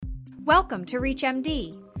Welcome to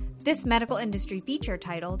ReachMD. This medical industry feature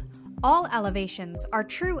titled, All Elevations Are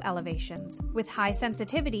True Elevations with High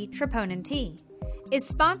Sensitivity Troponin T, is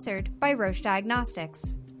sponsored by Roche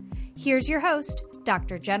Diagnostics. Here's your host,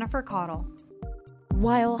 Dr. Jennifer Caudle.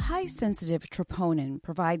 While high-sensitive troponin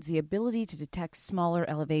provides the ability to detect smaller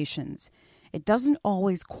elevations, it doesn't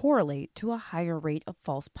always correlate to a higher rate of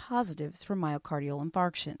false positives for myocardial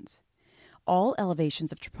infarctions. All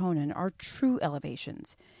elevations of troponin are true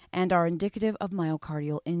elevations and are indicative of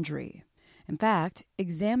myocardial injury. In fact,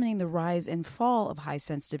 examining the rise and fall of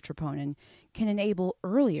high-sensitive troponin can enable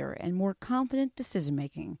earlier and more confident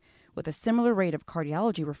decision-making with a similar rate of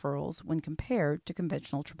cardiology referrals when compared to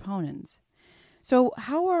conventional troponins. So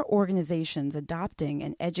how are organizations adopting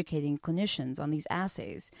and educating clinicians on these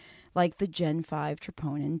assays, like the Gen 5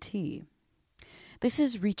 Troponin T? This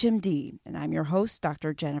is ReachMD, and I'm your host,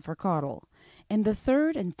 Dr. Jennifer Caudle. In the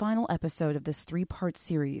third and final episode of this three-part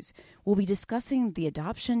series, we'll be discussing the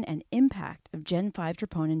adoption and impact of Gen 5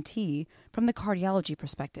 Troponin T from the cardiology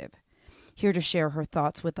perspective. Here to share her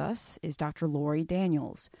thoughts with us is Dr. Lori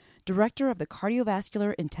Daniels, Director of the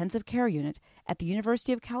Cardiovascular Intensive Care Unit at the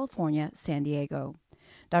University of California, San Diego.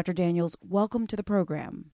 Dr. Daniels, welcome to the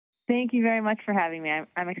program. Thank you very much for having me.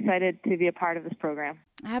 I'm excited to be a part of this program.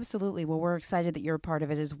 Absolutely. Well, we're excited that you're a part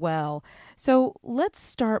of it as well. So let's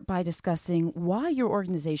start by discussing why your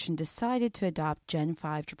organization decided to adopt Gen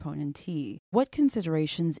 5 Troponin T. What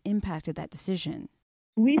considerations impacted that decision?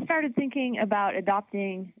 We started thinking about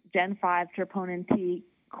adopting Gen 5 Troponin T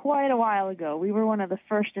quite a while ago. We were one of the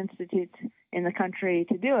first institutes in the country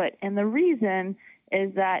to do it. And the reason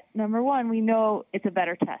is that, number one, we know it's a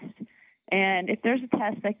better test. And if there's a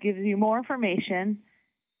test that gives you more information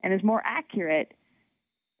and is more accurate,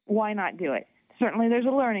 why not do it? Certainly there's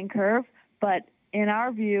a learning curve, but in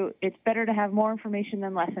our view, it's better to have more information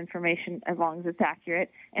than less information as long as it's accurate,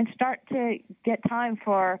 and start to get time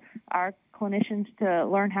for our clinicians to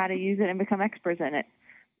learn how to use it and become experts in it.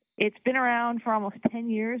 It's been around for almost 10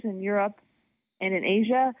 years in Europe and in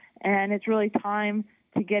Asia, and it's really time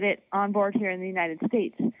to get it on board here in the United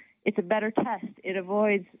States. It's a better test. It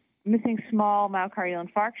avoids missing small myocardial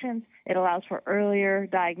infarctions. It allows for earlier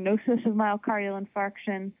diagnosis of myocardial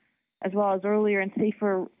infarction, as well as earlier and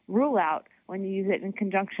safer rule out when you use it in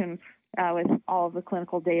conjunction with all of the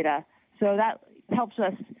clinical data. So that helps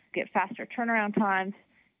us get faster turnaround times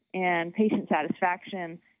and patient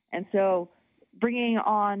satisfaction. And so bringing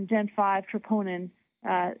on Gen 5 troponin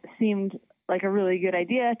seemed like a really good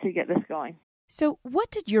idea to get this going. So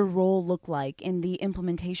what did your role look like in the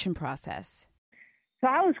implementation process? So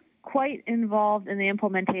I was quite involved in the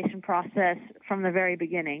implementation process from the very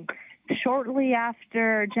beginning. Shortly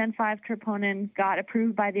after Gen 5 troponin got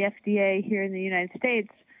approved by the FDA here in the United States,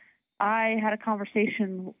 I had a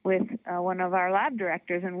conversation with one of our lab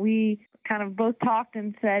directors, and we kind of both talked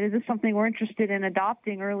and said, is this something we're interested in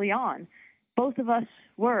adopting early on? Both of us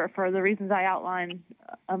were, for the reasons I outlined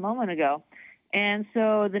a moment ago. And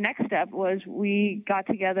so the next step was we got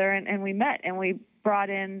together and we met, and we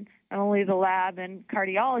brought in not only the lab and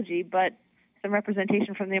cardiology, but some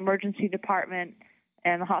representation from the emergency department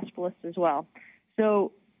and the hospitalists as well.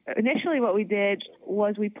 So initially what we did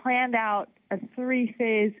was we planned out a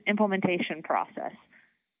 3-phase implementation process.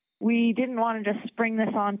 We didn't want to just spring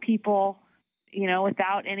this on people,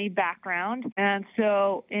 without any background. And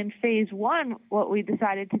so in phase 1, what we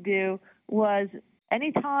decided to do was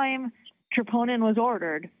anytime troponin was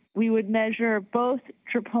ordered, we would measure both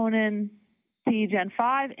troponin T Gen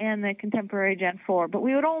 5 and the contemporary Gen 4, but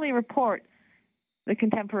we would only report the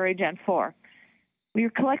contemporary Gen 4. We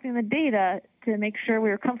were collecting the data to make sure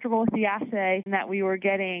we were comfortable with the assay and that we were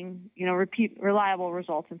getting, reliable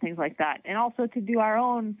results and things like that, and also to do our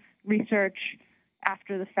own research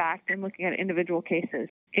after the fact and looking at individual cases.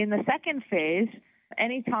 In the second phase,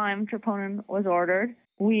 anytime troponin was ordered,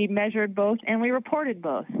 we measured both and we reported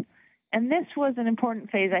both. And this was an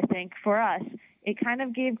important phase, I think, for us. It kind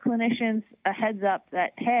of gave clinicians a heads up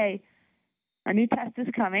that, hey, a new test is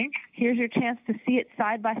coming. Here's your chance to see it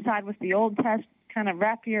side by side with the old test, kind of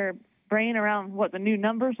wrap your brain around what the new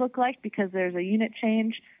numbers look like because there's a unit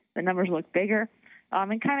change. The numbers look bigger,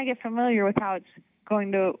 and kind of get familiar with how it's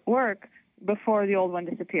going to work before the old one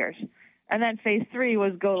disappears. And then phase 3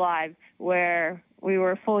 was go live, where we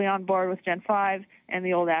were fully on board with Gen 5 and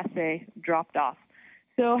the old assay dropped off.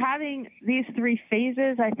 So having these 3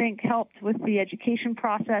 phases, I think, helped with the education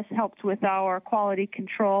process, helped with our quality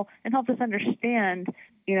control, and helped us understand,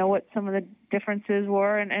 what some of the differences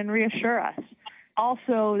were and reassure us.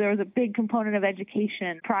 Also, there was a big component of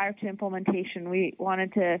education prior to implementation. We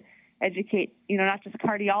wanted to educate, not just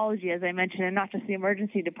cardiology, as I mentioned, and not just the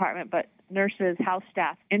emergency department, but nurses, house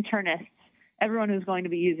staff, internists, everyone who's going to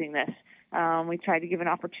be using this. We tried to give an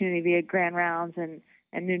opportunity via grand rounds and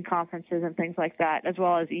noon conferences and things like that, as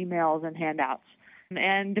well as emails and handouts.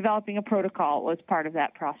 And developing a protocol was part of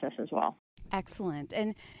that process as well. Excellent.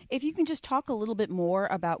 And if you can just talk a little bit more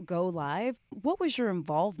about Go Live, what was your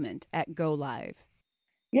involvement at Go Live?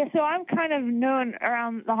 Yeah, so I'm kind of known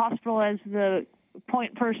around the hospital as the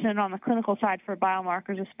point person on the clinical side for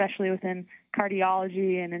biomarkers, especially within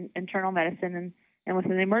cardiology and internal medicine and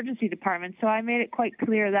within the emergency department. So I made it quite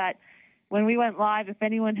clear that when we went live, if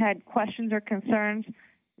anyone had questions or concerns,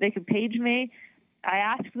 they could page me. I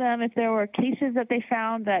asked them if there were cases that they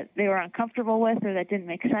found that they were uncomfortable with or that didn't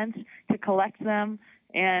make sense, to collect them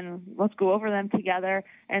and let's go over them together.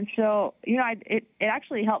 And so, it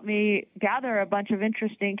actually helped me gather a bunch of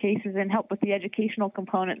interesting cases and help with the educational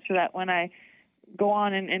component, so that when I go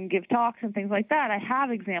on and give talks and things like that, I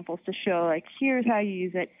have examples to show, like, here's how you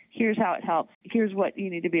use it, here's how it helps, here's what you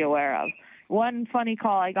need to be aware of. One funny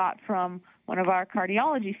call I got from one of our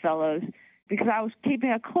cardiology fellows, because I was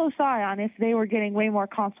keeping a close eye on if they were getting way more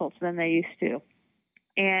consults than they used to.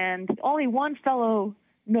 And only one fellow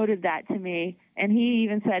noted that to me, and he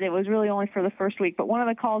even said it was really only for the first week. But one of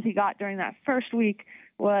the calls he got during that first week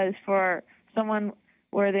was for someone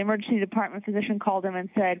where the emergency department physician called him and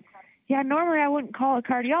said, yeah, normally I wouldn't call a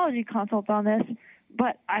cardiology consult on this,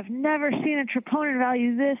 but I've never seen a troponin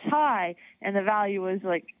value this high. And the value was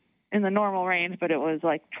like in the normal range, but it was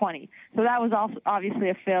like 20. So that was also obviously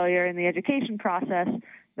a failure in the education process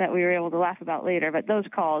that we were able to laugh about later, but those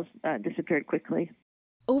calls disappeared quickly.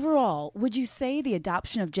 Overall, would you say the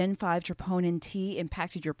adoption of Gen 5 Troponin T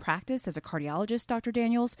impacted your practice as a cardiologist, Dr.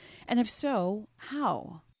 Daniels? And if so,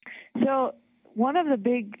 how? So one of the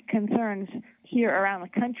big concerns here around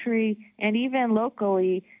the country and even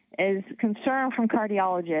locally is concern from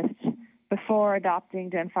cardiologists before adopting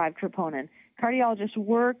Gen 5 troponin. Cardiologists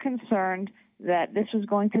were concerned that this was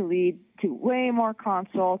going to lead to way more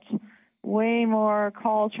consults, way more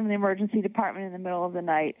calls from the emergency department in the middle of the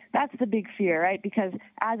night. That's the big fear, right? Because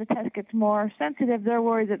as the test gets more sensitive, they're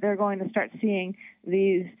worried that they're going to start seeing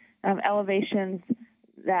these elevations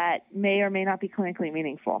that may or may not be clinically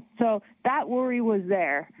meaningful. So that worry was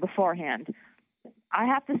there beforehand. I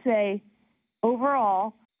have to say,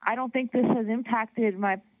 overall, I don't think this has impacted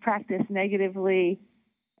my practice negatively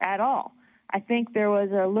at all. I think there was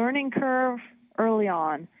a learning curve early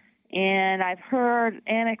on, and I've heard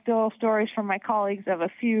anecdotal stories from my colleagues of a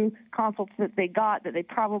few consults that they got that they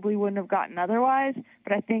probably wouldn't have gotten otherwise,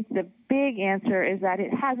 but I think the big answer is that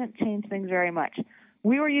it hasn't changed things very much.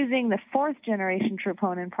 We were using the 4th generation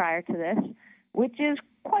troponin prior to this, which is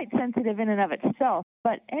quite sensitive in and of itself,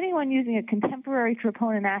 but anyone using a contemporary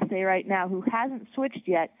troponin assay right now who hasn't switched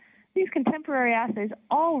yet, these contemporary assays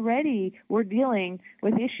already were dealing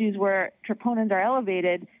with issues where troponins are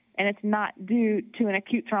elevated and it's not due to an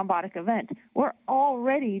acute thrombotic event. We're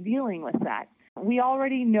already dealing with that. We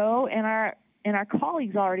already know, and our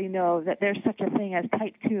colleagues already know, that there's such a thing as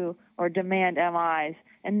type 2 or demand MIs,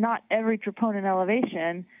 and not every troponin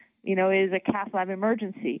elevation, is a cath lab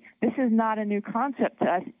emergency. This is not a new concept to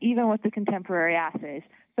us, even with the contemporary assays.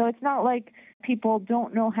 So it's not like people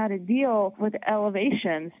don't know how to deal with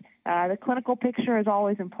elevations. The clinical picture is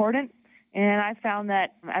always important, and I found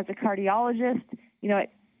that as a cardiologist,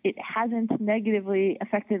 it hasn't negatively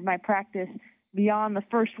affected my practice beyond the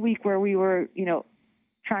first week where we were,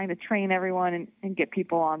 trying to train everyone and get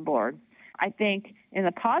people on board. I think in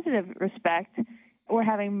the positive respect, we're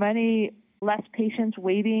having many less patients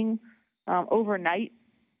waiting overnight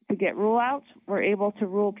to get rule outs. We're able to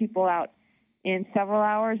rule people out in several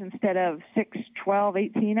hours instead of 6, 12,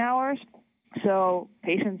 18 hours. So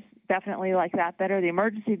patients definitely like that better. The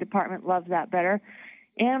emergency department loves that better.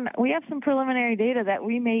 And we have some preliminary data that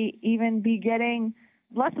we may even be getting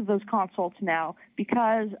less of those consults now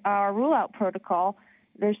because our rule-out protocol,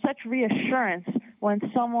 there's such reassurance when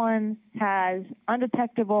someone has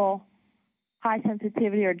undetectable high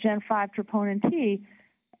sensitivity or Gen 5 troponin T.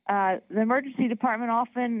 The emergency department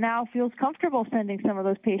often now feels comfortable sending some of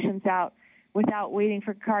those patients out without waiting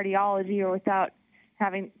for cardiology or without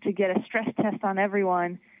having to get a stress test on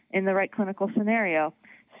everyone in the right clinical scenario.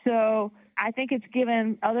 So I think it's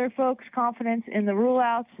given other folks confidence in the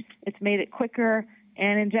rule-outs. It's made it quicker.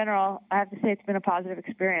 And in general, I have to say it's been a positive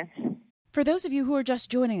experience. For those of you who are just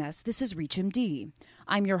joining us, this is ReachMD.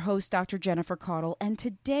 I'm your host, Dr. Jennifer Caudle, and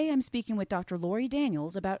today I'm speaking with Dr. Lori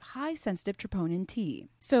Daniels about high-sensitive troponin T.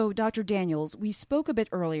 So, Dr. Daniels, we spoke a bit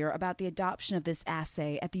earlier about the adoption of this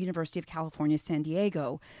assay at the University of California, San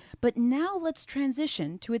Diego, but now let's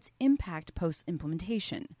transition to its impact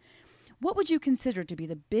post-implementation. what would you consider to be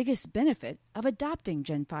the biggest benefit of adopting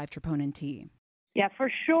Gen 5 Troponin T? Yeah,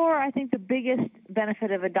 for sure. I think the biggest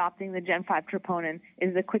benefit of adopting the Gen 5 troponin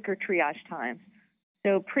is the quicker triage times.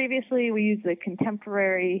 So previously we used the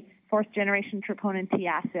contemporary fourth-generation troponin T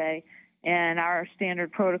assay, and our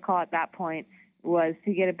standard protocol at that point was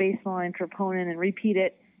to get a baseline troponin and repeat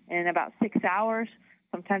it in about 6 hours.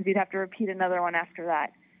 Sometimes you'd have to repeat another one after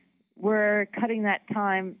that. We're cutting that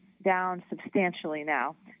time down substantially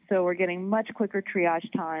now. So we're getting much quicker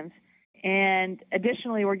triage times. And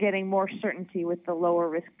additionally, we're getting more certainty with the lower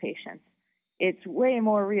risk patients. It's way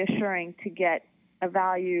more reassuring to get a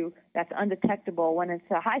value that's undetectable when it's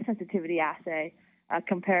a high sensitivity assay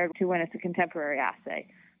compared to when it's a contemporary assay.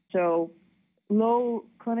 So low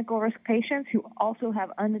clinical risk patients who also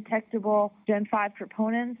have undetectable Gen 5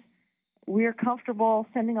 troponins, we're comfortable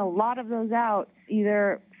sending a lot of those out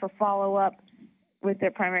either for follow-up with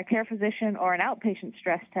their primary care physician or an outpatient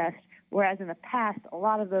stress test, whereas in the past, a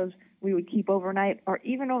lot of those we would keep overnight or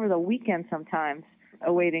even over the weekend sometimes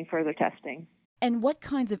awaiting further testing. And what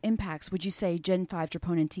kinds of impacts would you say Gen 5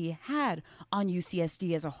 Troponin T had on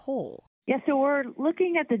UCSD as a whole? Yeah, so we're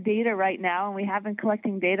looking at the data right now, and we have been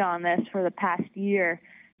collecting data on this for the past year.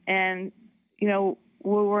 And,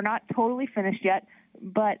 we're not totally finished yet,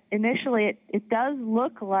 but initially it does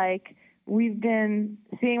look like we've been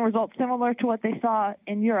seeing results similar to what they saw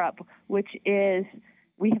in Europe, which is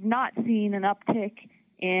we have not seen an uptick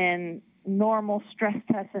in normal stress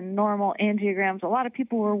tests and normal angiograms. A lot of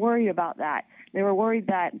people were worried about that. They were worried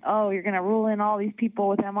that, you're going to rule in all these people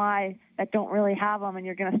with MI that don't really have them, and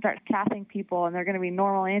you're going to start cathing people, and they're going to be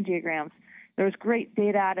normal angiograms. There was great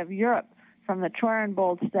data out of Europe from the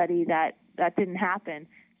Troyer study that didn't happen.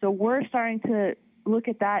 So we're starting to look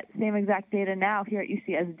at that same exact data now here at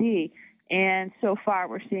UCSD, and so far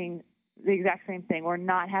we're seeing the exact same thing. We're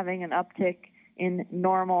not having an uptick in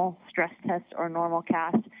normal stress tests or normal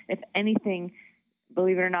casts. If anything,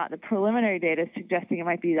 believe it or not, the preliminary data is suggesting it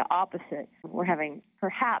might be the opposite. We're having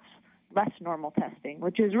perhaps less normal testing,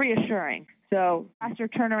 which is reassuring. So faster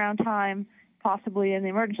turnaround time, possibly in the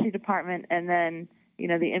emergency department, and then,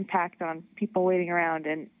 the impact on people waiting around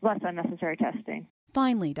and less unnecessary testing.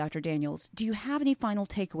 Finally, Dr. Daniels, do you have any final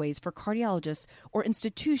takeaways for cardiologists or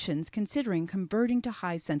institutions considering converting to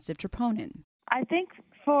high-sensitive troponin? I think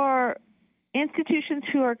for institutions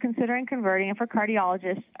who are considering converting, and for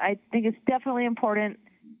cardiologists, I think it's definitely important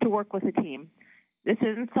to work with a team. This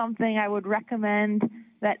isn't something I would recommend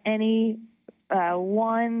that any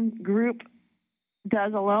one group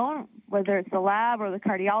does alone, whether it's the lab or the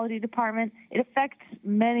cardiology department. It affects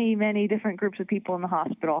many, many different groups of people in the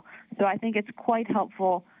hospital. So I think it's quite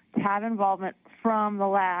helpful to have involvement from the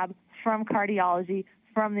lab, from cardiology,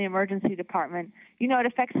 from the emergency department. It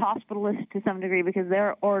affects hospitalists to some degree because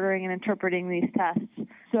they're ordering and interpreting these tests.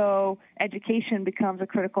 So education becomes a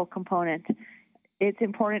critical component. It's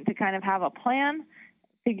important to kind of have a plan,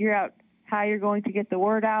 figure out how you're going to get the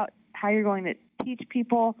word out, how you're going to teach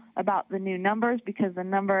people about the new numbers, because the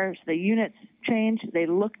numbers, the units change, they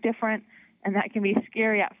look different, and that can be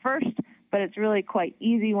scary at first, but it's really quite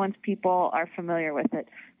easy once people are familiar with it.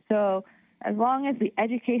 So as long as the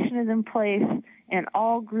education is in place and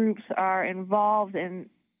all groups are involved and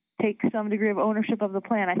take some degree of ownership of the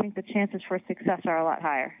plan, I think the chances for success are a lot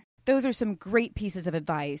higher. Those are some great pieces of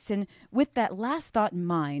advice. And with that last thought in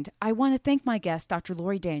mind, I want to thank my guest, Dr.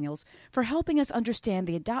 Lori Daniels, for helping us understand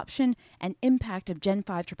the adoption and impact of Gen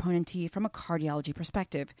 5 Troponin T from a cardiology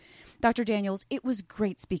perspective. Dr. Daniels, it was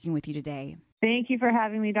great speaking with you today. Thank you for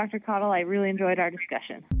having me, Dr. Caudle. I really enjoyed our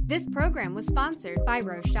discussion. This program was sponsored by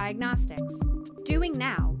Roche Diagnostics. Doing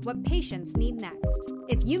now what patients need next.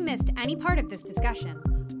 If you missed any part of this discussion,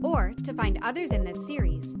 or to find others in this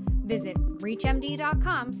series, visit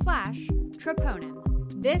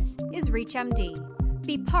reachmd.com/troponin. This is ReachMD.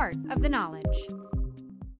 Be part of the knowledge.